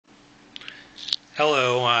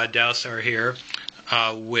Hello, Dowsar here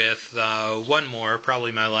with one more,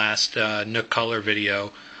 probably my last Nook color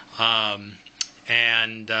video.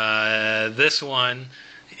 And this one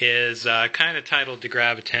is kind of titled to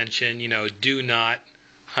grab attention, do not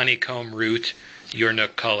honeycomb root your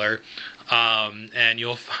Nook color. And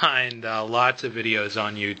you'll find lots of videos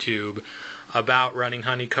on YouTube about running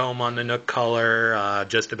honeycomb on the Nook color,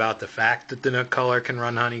 just about the fact that the Nook color can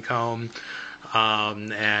run honeycomb.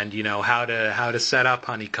 And how to set up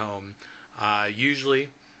honeycomb, usually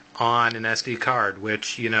on an SD card.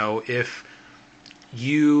 Which if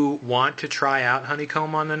you want to try out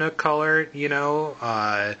honeycomb on the Nook color,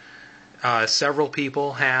 several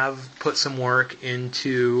people have put some work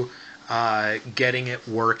into getting it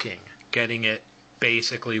working, getting it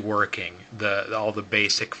basically working. All the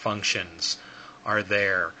basic functions are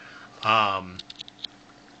there.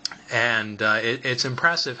 And it's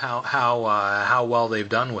impressive how well they've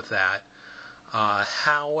done with that.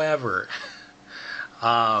 However,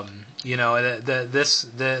 this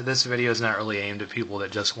video is not really aimed at people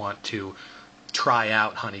that just want to try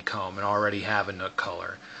out honeycomb and already have a Nook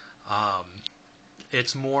color.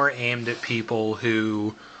 It's more aimed at people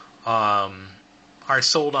who are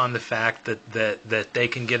sold on the fact that they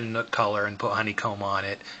can get a Nook color and put honeycomb on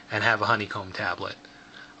it and have a honeycomb tablet.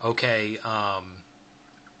 Okay.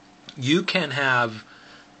 You can have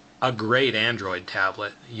a great Android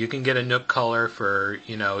tablet. You can get a Nook color for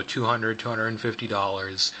 $200,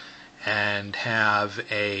 $250 and have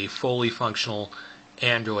a fully functional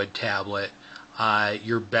Android tablet.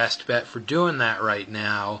 Your best bet for doing that right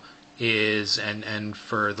now is, and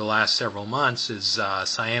for the last several months, is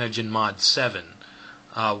Cyanogen Mod 7,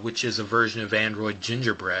 which is a version of Android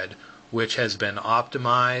Gingerbread, which has been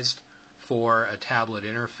optimized for a tablet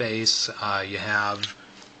interface. You have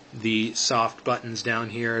the soft buttons down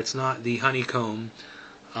here. It's not the honeycomb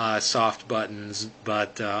soft buttons,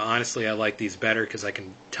 but honestly I like these better because I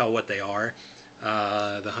can tell what they are.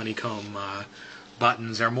 The honeycomb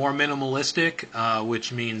buttons are more minimalistic,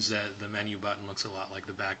 which means that the menu button looks a lot like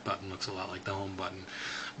the back button, looks a lot like the home button.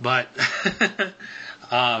 But at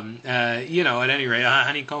any rate,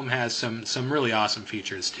 honeycomb has some really awesome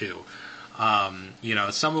features too.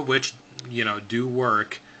 Some of which do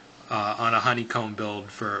work on a honeycomb build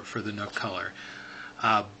for the Nook color.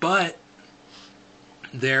 But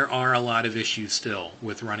there are a lot of issues still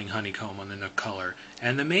with running honeycomb on the Nook color.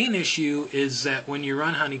 And the main issue is that when you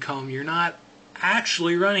run honeycomb, you're not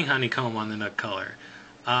actually running honeycomb on the Nook color.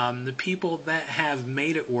 The people that have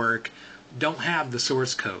made it work don't have the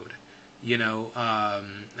source code.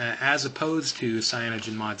 As opposed to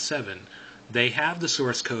Cyanogen Mod 7, they have the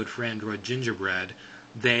source code for Android Gingerbread.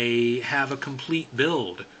 They have a complete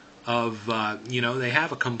build of, they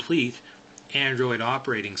have a complete Android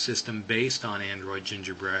operating system based on Android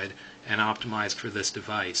Gingerbread and optimized for this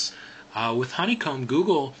device. With Honeycomb,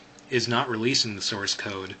 Google is not releasing the source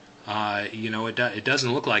code. It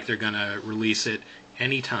doesn't look like they're going to release it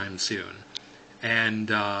anytime soon. And,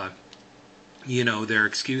 their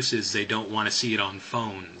excuse is they don't want to see it on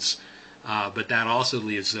phones. But that also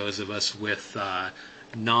leaves those of us with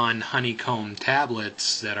non-honeycomb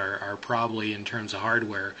tablets that are probably, in terms of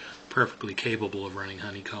hardware, perfectly capable of running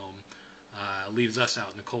honeycomb. Leaves us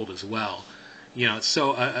out in the cold as well.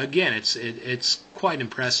 So again, it's quite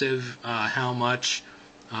impressive how much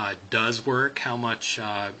does work, how much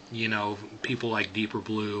people like Deeper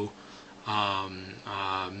Blue,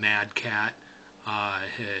 Mad Cat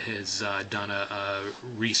has done a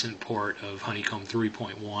recent port of Honeycomb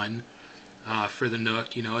 3.1 for the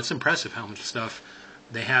Nook. It's impressive how much stuff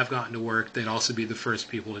they have gotten to work. They'd also be the first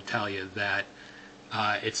people to tell you that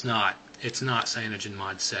it's not Cyanogen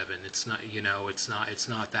Mod 7. It's not it's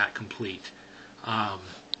not that complete,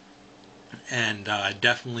 and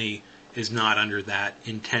definitely is not under that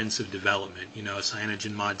intensive development.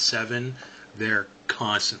 Cyanogen Mod 7, they're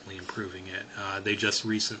constantly improving it. They just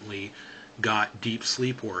recently got deep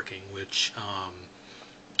sleep working, which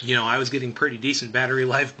I was getting pretty decent battery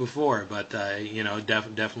life before, but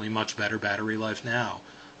definitely much better battery life now.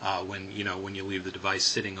 When you leave the device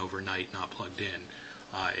sitting overnight, not plugged in,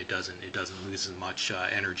 it doesn't lose as much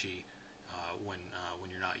energy when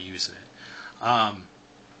you're not using it.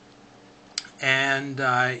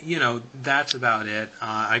 That's about it.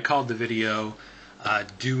 I called the video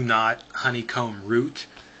 "Do Not Honeycomb Root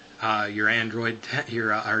Your Android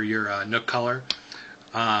your Nook color."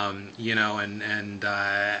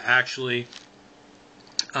 Actually,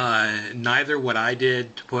 neither what I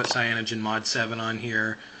did to put Cyanogen Mod 7 on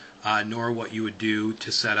here, nor what you would do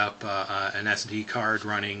to set up an SD card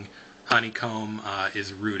running honeycomb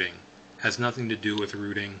is rooting. Has nothing to do with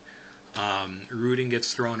rooting. Rooting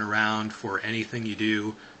gets thrown around for anything you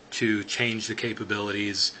do to change the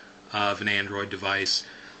capabilities of an Android device.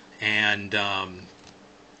 And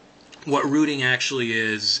what rooting actually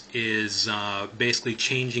is basically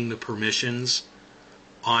changing the permissions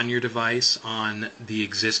on your device, on the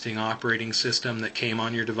existing operating system that came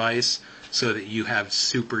on your device, so that you have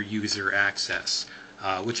super user access,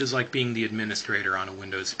 which is like being the administrator on a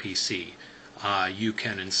Windows PC. You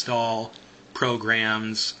can install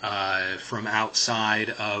programs from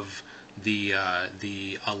outside of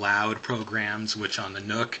the allowed programs, which on the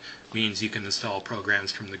Nook means you can install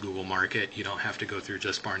programs from the Google Market. You don't have to go through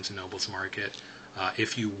just Barnes & Noble's Market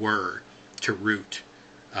if you were to root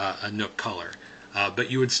a Nook color.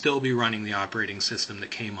 But you would still be running the operating system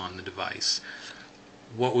that came on the device.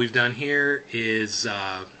 What we've done here is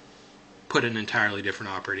put an entirely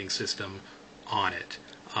different operating system on it.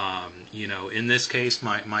 In this case,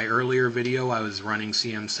 my earlier video, I was running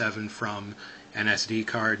CM7 from an SD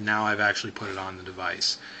card. Now I've actually put it on the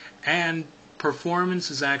device. And performance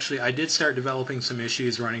is actually, I did start developing some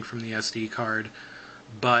issues running from the SD card,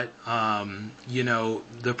 but,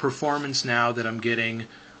 the performance now that I'm getting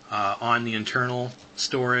on the internal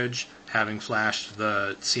storage, having flashed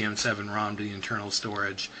the CM7 ROM to the internal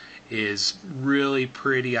storage, is really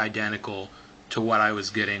pretty identical to what I was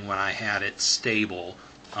getting when I had it stable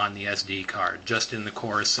on the SD card, just in the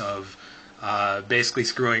course of basically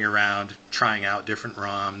screwing around, trying out different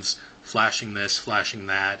ROMs, flashing this, flashing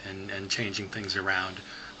that, and changing things around.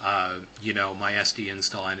 My SD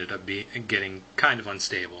install ended up getting kind of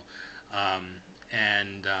unstable.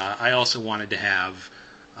 And I also wanted to have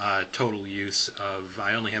total use of,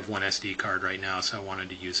 I only have one SD card right now, so I wanted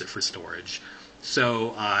to use it for storage.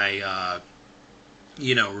 So I,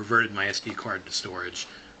 reverted my SD card to storage,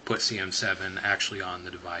 put CM7 actually on the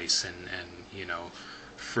device, and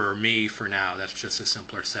for me, for now, that's just a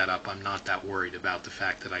simpler setup. I'm not that worried about the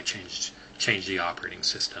fact that I changed the operating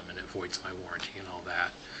system and it voids my warranty and all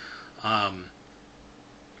that.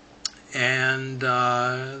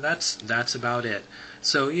 That's about it.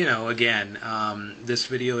 So, again, this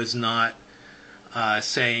video is not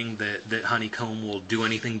saying that Honeycomb will do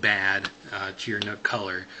anything bad to your Nook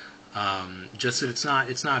color. Just that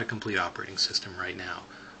it's not a complete operating system right now.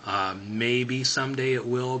 Maybe someday it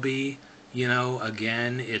will be.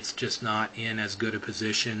 Again, it's just not in as good a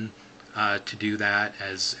position to do that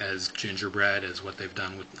as Gingerbread, as what they've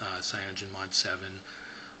done with Cyanogen Mod 7.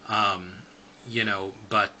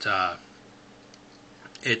 But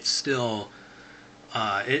it's still,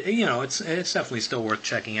 it's definitely still worth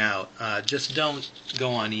checking out. Just don't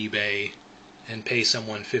go on eBay and pay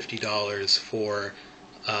someone $50 for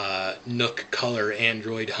Nook Color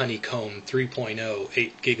Android Honeycomb 3.0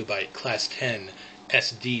 8GB Class 10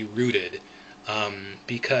 SD rooted,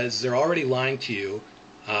 because they're already lying to you.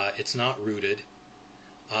 It's not rooted.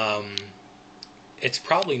 It's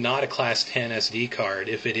probably not a Class 10 SD card.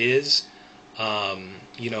 If it is,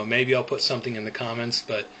 maybe I'll put something in the comments,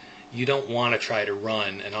 but you don't want to try to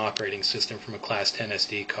run an operating system from a Class 10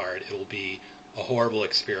 SD card. It'll be a horrible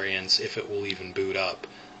experience if it will even boot up.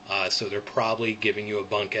 So they're probably giving you a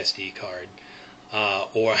bunk SD card,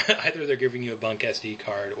 or either they're giving you a bunk SD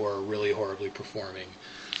card or a really horribly performing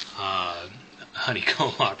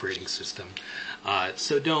Honeycomb operating system.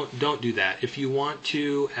 So don't do that. If you want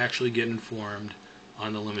to actually get informed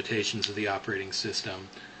on the limitations of the operating system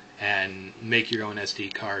and make your own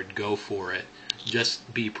SD card, go for it.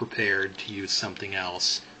 Just be prepared to use something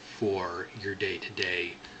else for your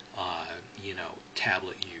day-to-day,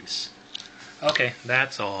 tablet use. Okay,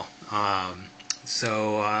 that's all.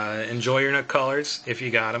 So enjoy your Nook colors if you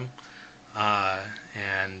got them,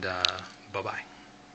 and bye-bye.